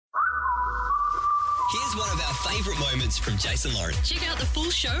Here's one of our favourite moments from Jason Lauren. Check out the full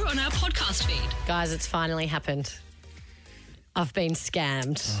show on our podcast feed. Guys, it's finally happened. I've been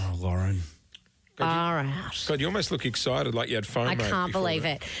scammed. Oh, Lauren. Far out. God, you almost look excited like you had FOMO. I can't before believe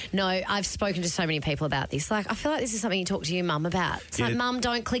that. it. No, I've spoken to so many people about this. Like, I feel like this is something you talk to your mum about. It's like, Mum,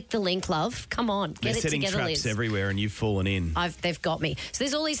 don't click the link, love. Come on, get They're it setting together, traps Liz. everywhere and you've fallen in. They've got me. So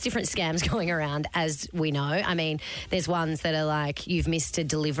there's all these different scams going around, as we know. I mean, there's ones that are like, you've missed a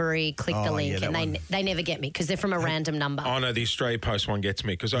delivery, click the Oh, link, yeah, that and one. they never get me because they're from a random number. I know the Australia Post one gets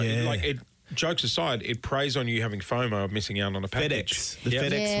me because jokes aside, it preys on you having FOMO of missing out on a package. FedEx. The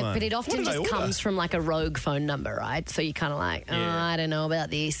FedEx Yeah, one. but it often What did I just order? comes from like a rogue phone number, right? So you're kind of like, Yeah. I don't know about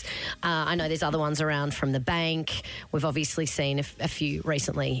this. I know there's other ones around from the bank. We've obviously seen a few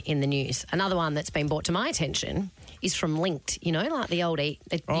recently in the news. Another one that's been brought to my attention is from Linked. You know, like the old it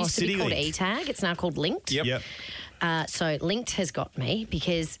used to be called CityLink. eTag. It's now called Linked. Yep. So Linked has got me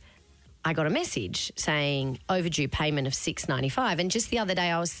because I got a message saying overdue payment of $6.95. And just the other day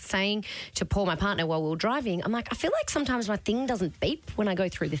I was saying to Paul, my partner, while we were driving, I'm like, I feel like sometimes my thing doesn't beep when I go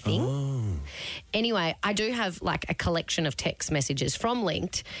through the thing. Anyway, I do have like a collection of text messages from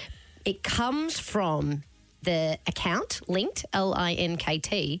Linked. It comes from the account, Linked,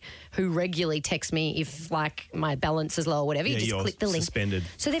 Linkt, who regularly text me if like my balance is low or whatever. Yeah, you just you're click the link. suspended.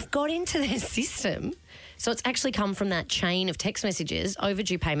 So they've got into their system. So it's actually come from that chain of text messages,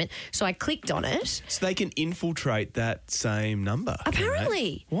 overdue payment. So I clicked on it. So they can infiltrate that same number. can they?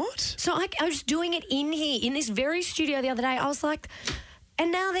 Apparently. What? So I was doing it in here, in this very studio the other day. I was like,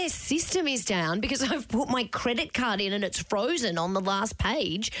 and now their system is down because I've put my credit card in and it's frozen on the last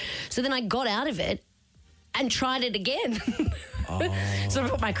page. So then I got out of it and tried it again. So I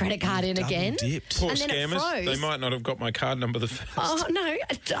put my credit card in again. Dipped. Poor And then it scammers. froze. They might not have got my card number the first. Oh, no.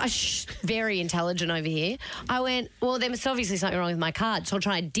 Very intelligent over here. I went, well, there was obviously something wrong with my card, so I'll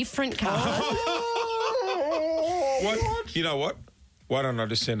try a different card. What? You know what? Why don't I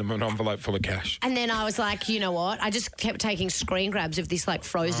just send them an envelope full of cash? And then I was like, you know what? I just kept taking screen grabs of this like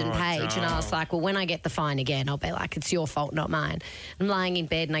frozen page. And I was like, well, when I get the fine again, I'll be like, it's your fault, not mine. I'm lying in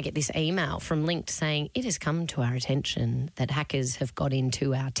bed and I get this email from Linked saying, it has come to our attention that hackers have got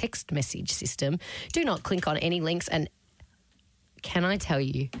into our text message system. Do not click on any links. And can I tell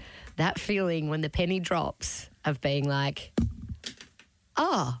you, that feeling when the penny drops of being like,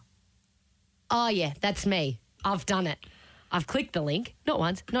 oh yeah, that's me. I've done it. I've clicked the link, not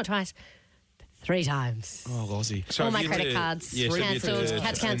once, not twice, but 3 times. Oh, Aussie. So All have my you credit to- cards yes, have you cancelled, to-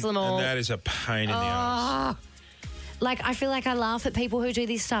 had to cancel them all. And that is a pain in the ass. Like, I feel like I laugh at people who do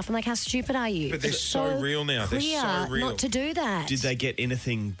this stuff. I'm like, how stupid are you? But they're It's so real now. They're Clear so real. not to do that. Did they get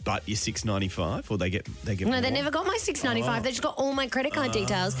anything but your $6.95 or they get No, more? they never got my $6.95. They just got all my credit card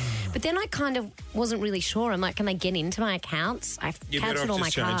details. But then I kind of wasn't really sure. I'm like, can they get into my accounts? I've You better cancelled off all my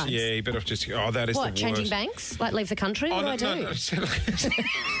just change. cards. Yeah, you better off just. Oh, that is What, the changing worst. banks? Like leave the country? Oh, What do I do? no.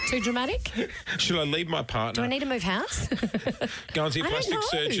 Too dramatic? Should I leave my Do partner? I need to move house? Go and see a I don't plastic know.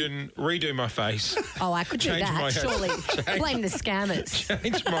 surgeon, redo my face, Oh, I could do Change my- that, surely. Blame the scammers.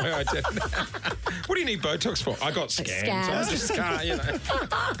 change my identity. What do you need Botox for? I got scammed. I Scammed. just can't, you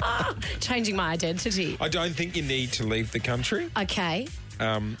know. Changing my identity. I don't think you need to leave the country. Okay.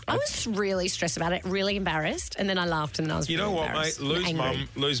 I was really stressed about it, really embarrassed, and then I laughed and then I was You know really what, mate? embarrassed and angry.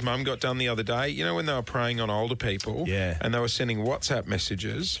 Lou's mum got done the other day. You know when they were preying on older people? Yeah. And they were sending WhatsApp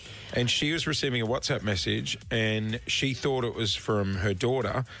messages, and she was receiving a WhatsApp message, and she thought it was from her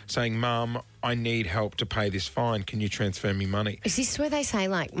daughter saying, Mum, I need help to pay this fine. Can you transfer me money? Is this where they say,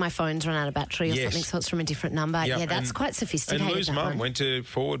 like, my phone's run out of battery or Yes. something, so it's from a different number? Yep, Yeah, that's and- quite sophisticated. And Lou's that mum one. went to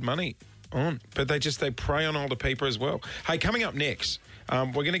forward money on, but they prey on older people as well. Hey, coming up next,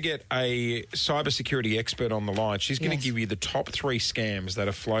 we're going to get a cybersecurity expert on the line. She's going to Yes. give you the top 3 scams that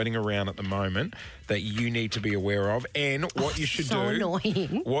are floating around at the moment that you need to be aware of, and what you should so do.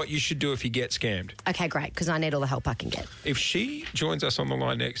 annoying. What you should do if you get scammed. Okay, great, because I need all the help I can get. If she joins us on the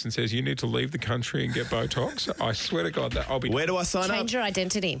line next and says you need to leave the country and get Botox, I swear to God that I'll be. Where do I sign up? Change your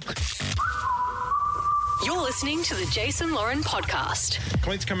identity. You're listening to the Jason Lauren podcast.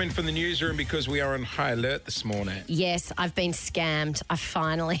 Clint's come in from the newsroom because we are on high alert this morning. Yes, I've been scammed. I've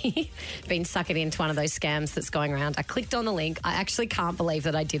finally been suckered into one of those scams that's going around. I clicked on the link. I actually can't believe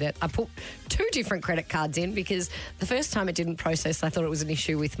that I did it. I put 2 different credit cards in because the first time it didn't process, I thought it was an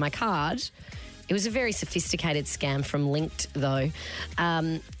issue with my card. It was a very sophisticated scam from Linked, though.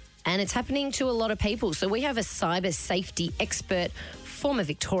 And it's happening to a lot of people. So we have a cyber safety expert, former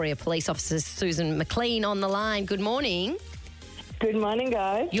Victoria Police Officer Susan McLean on the line. Good morning. Good morning,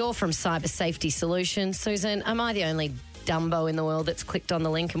 guys. You're from Cyber Safety Solutions. Susan, am I the only Dumbo in the world that's clicked on the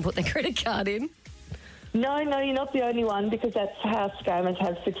link and put their credit card in? No, you're not the only one because that's how scammers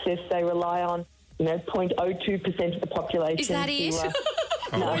have success. They rely on 0.02% of the population. Is that it?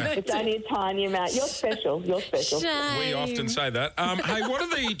 No, it's only a tiny amount. You're special. You're special. We often say that. Hey, what are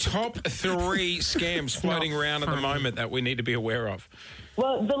the top 3 scams floating around at the moment that we need to be aware of?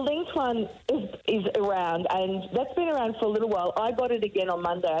 Well, the linked one is around, and that's been around for a little while. I got it again on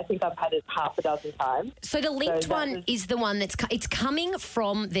Monday. I think I've had it half a dozen times. So the linked one is the one it's coming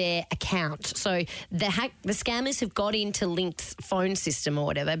from their account. So the scammers have got into Linked's phone system or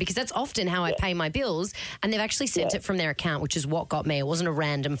whatever, because that's often how I pay my bills, and they've actually sent it from their account, which is what got me. It wasn't a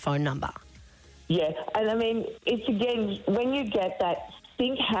random phone number. Yeah, and I mean, it's again, when you get that,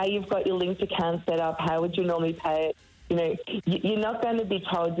 think how you've got your linked account set up. How would you normally pay it? You're not going to be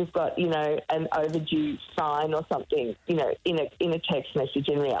told you've got, an overdue sign or something, in a text message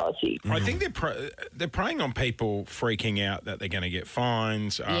in reality. I think they're preying on people freaking out that they're going to get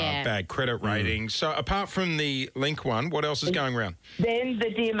fines, bad credit ratings. So apart from the link one, what else is going around? Then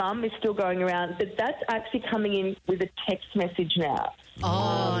the Dear Mum is still going around, but that's actually coming in with a text message now.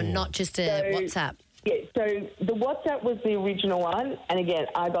 Oh, not just a WhatsApp. Yeah, so the WhatsApp was the original one, and again,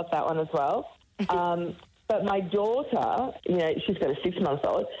 I got that one as well. But my daughter, she's got a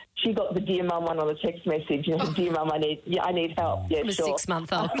 6-month-old. She got the Dear Mum one on a text message. Dear Mum, I need help. Yeah, I'm a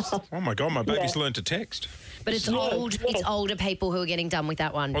 6-month-old. Oh my God, my baby's learned to text. But it's it's older people who are getting done with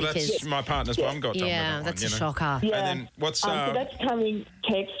that one. Well, because that's my partner's mum got done with that one. That's a shocker. Yeah. And then what's... so that's coming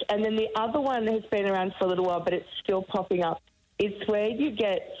text. And then the other one has been around for a little while, but it's still popping up. It's where you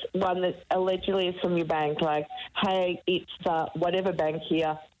get one that allegedly is from your bank, like, hey, it's whatever bank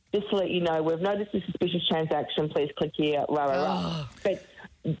here. Just to let you know, we've noticed a suspicious transaction. Please click here, rah, rah, rah.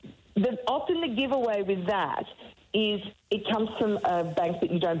 But often the giveaway with that is it comes from a bank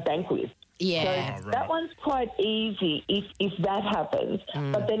that you don't bank with. Yeah. So that one's quite easy if that happens.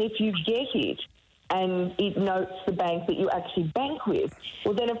 But then if you get it and it notes the bank that you actually bank with,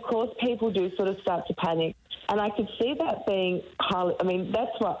 well, then, of course, people do sort of start to panic. And I could see that being highly... I mean,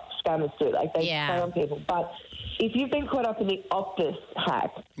 that's what scammers do. Like, they prey on people. But if you've been caught up in the Optus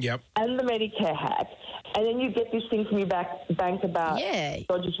hack and the Medicare hack, and then you get this thing from your bank about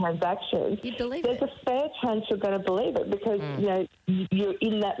dodgy transactions, there's a fair chance you're going to believe it because, you're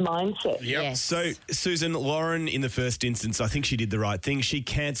in that mindset. Yep. Yes. So, Susan, Lauren, in the first instance, I think she did the right thing. She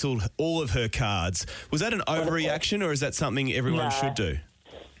cancelled all of her cards. Was that an overreaction or is that something everyone should do?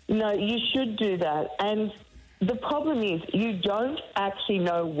 No, you should do that. And the problem is you don't actually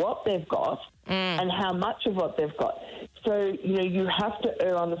know what they've got and how much of what they've got. So, you have to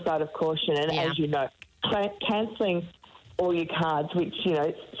err on the side of caution. And as you know, cancelling all your cards, which,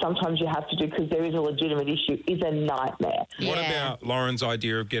 sometimes you have to do because there is a legitimate issue, is a nightmare. What about Lauren's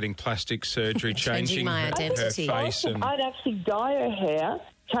idea of getting plastic surgery, changing my her identity. face? I'd actually dye her hair,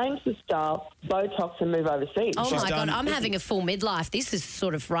 change the style, Botox and move overseas. Oh, my God, I'm having a full midlife. This is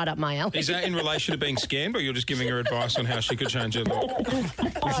sort of right up my alley. Is that in relation to being scammed or you're just giving her advice on how she could change her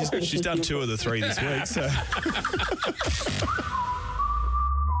look? She's done 2 of the 3 this week, so...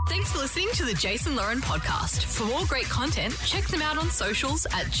 Thanks for listening to the Jason Lauren podcast. For more great content, check them out on socials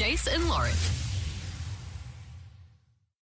at Jason Lauren.